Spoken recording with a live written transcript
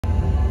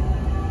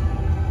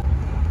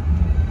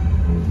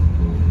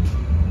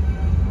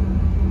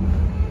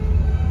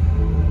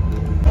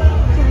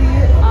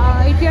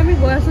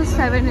also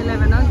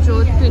 7-Eleven जो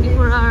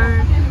 24-hour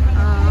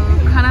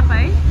खाना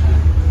पाए.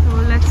 So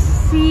let's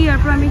see यार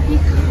पर हमें की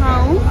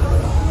खाऊं.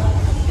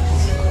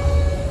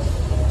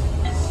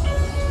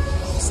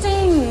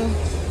 Sting.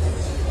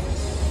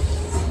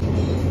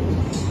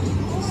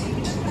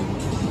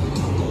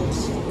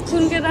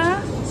 सुन के रहा.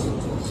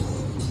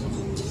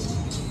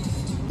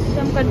 So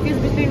I'm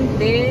confused between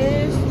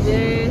this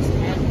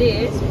and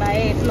this. By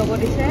logo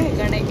this है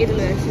करने के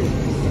लिए ऐसे.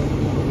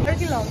 और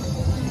क्या लो?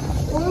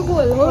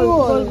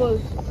 Goal.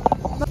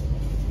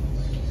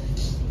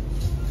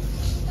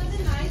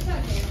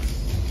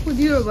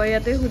 Hudi roba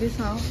yate hudi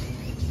sao.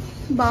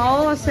 Bao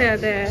ase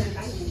yate.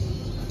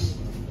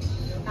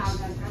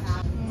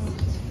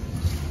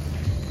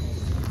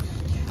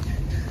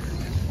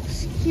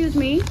 Excuse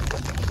me.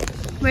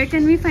 Where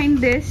can we find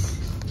this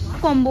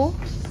combo?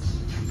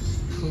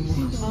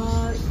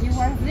 You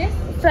want this?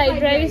 Fried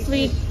rice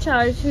with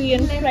char siu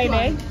and fried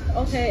egg.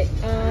 Okay.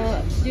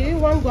 Do you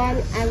want one?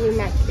 I will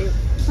match it.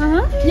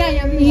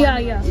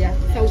 Yeah.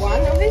 So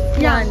one of it?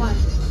 Yeah. One.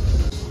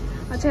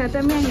 अच्छा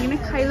याते मैं यहीं में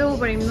खाई लो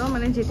ऊपर इम्नो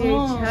मैंने जीते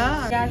इच्छा.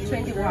 Yeah,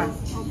 21.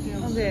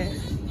 Okay.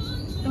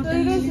 So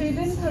it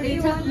is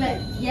 31.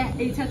 Yeah,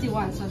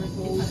 831. So that's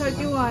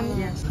 31.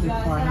 Yes.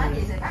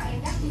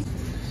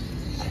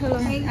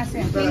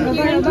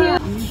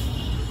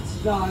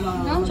 चलो.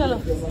 चलो.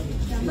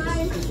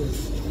 Bye.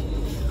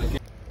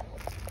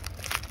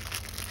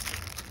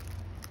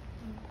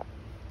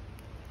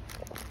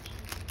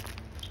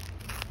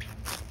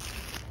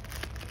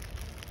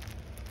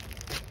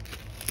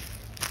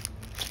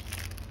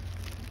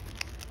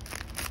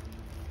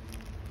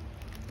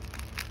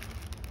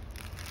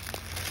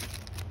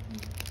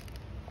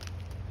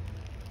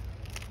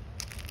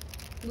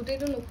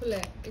 গোটেইটো নখুলে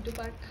এটো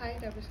পার্ট খাই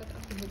তাৰ পিছত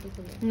আকৌ হেতু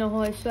খুলে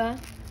নহয় সা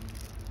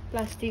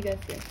প্লাষ্টিক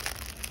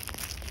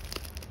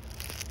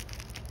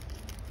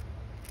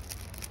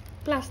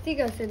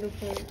আছে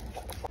দুখন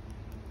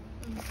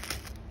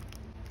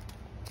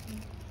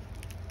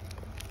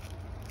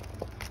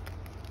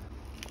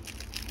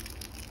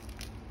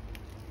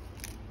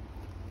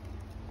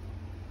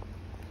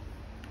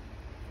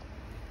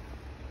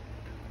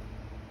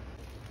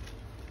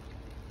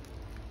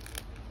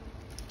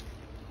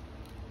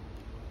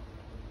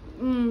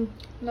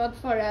Not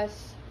for us.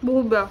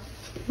 বহুত বেয়া.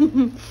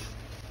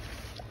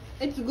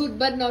 It's good,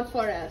 but not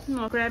for us.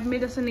 No, crab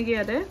meat আছে নেকি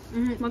ইয়াতে?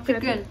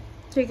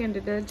 Chicken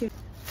দিতে.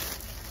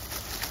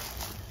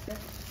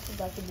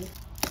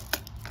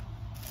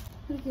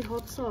 Look at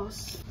hot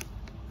sauce.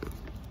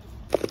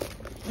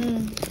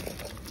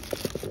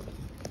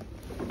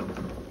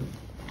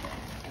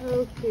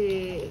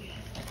 Okay.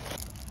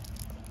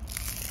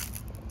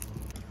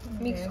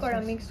 Mix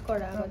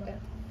kora agate.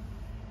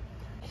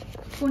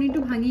 Koni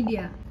to bhangi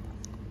dia.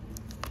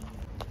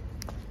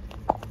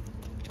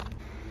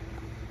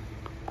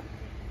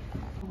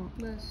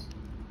 बस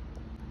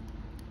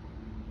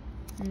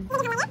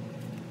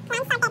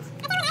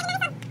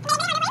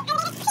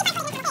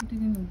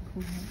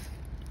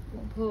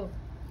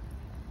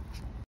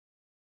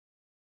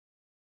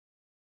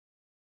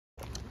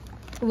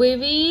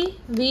Wavy,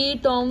 V,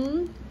 Tom,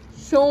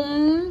 Shum,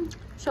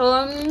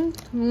 Shom,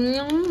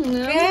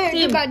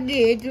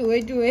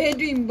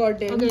 It's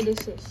important. Okay,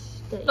 this is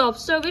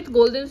lobster with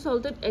golden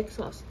salted egg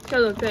sauce.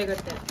 चलो try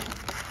करते हैं.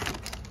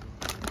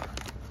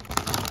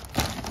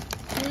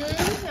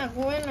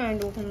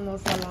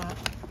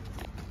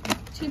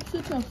 Chips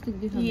or chopstick?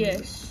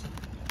 Yes.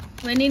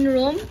 When in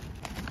Rome.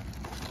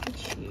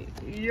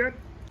 Yep.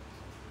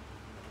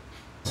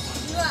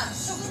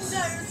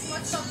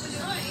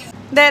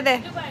 दे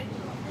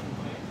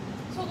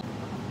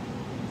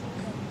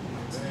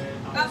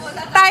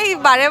তাই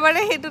বারে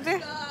বারে হেতুতে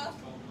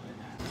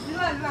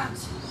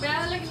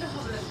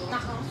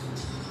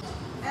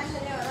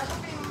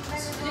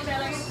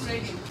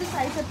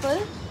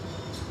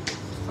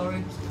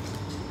Sorry.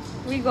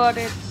 We got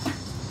it.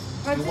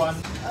 You want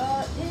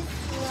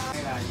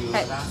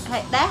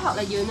Đá hoặc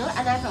là dừa nước,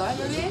 anh ăn thử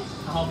cho biết.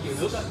 không dừa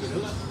nước á,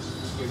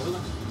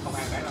 không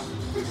ăn cái đâu.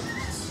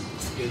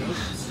 Dừa nước.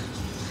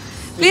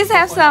 Please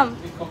have some.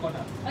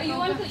 Coconut. You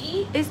want to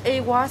eat? It's a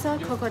water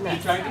coconut.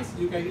 You try this.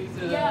 You can eat.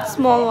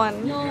 Small one.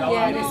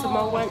 Yeah, the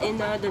small one in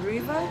the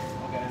river.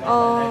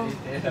 Oh.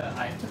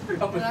 I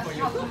drop it for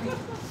you.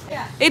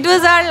 It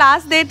was our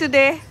last day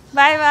today.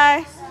 Bye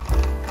bye.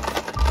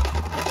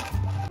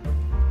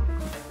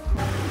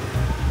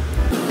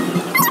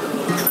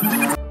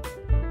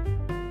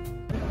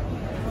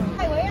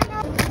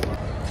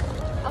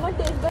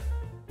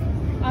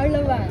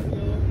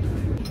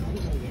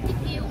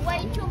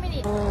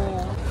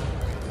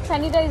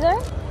 Sanitizer?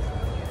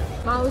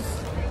 Mouse.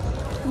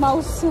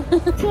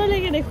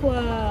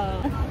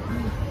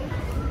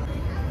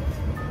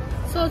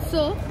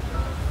 So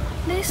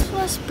this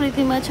was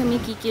pretty much a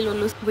Kiki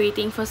Lulu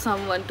waiting for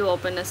someone to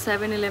open a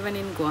 7-Eleven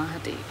in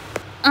Guwahati.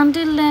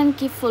 Until then,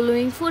 keep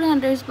following Food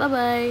Hunters. Bye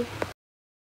bye.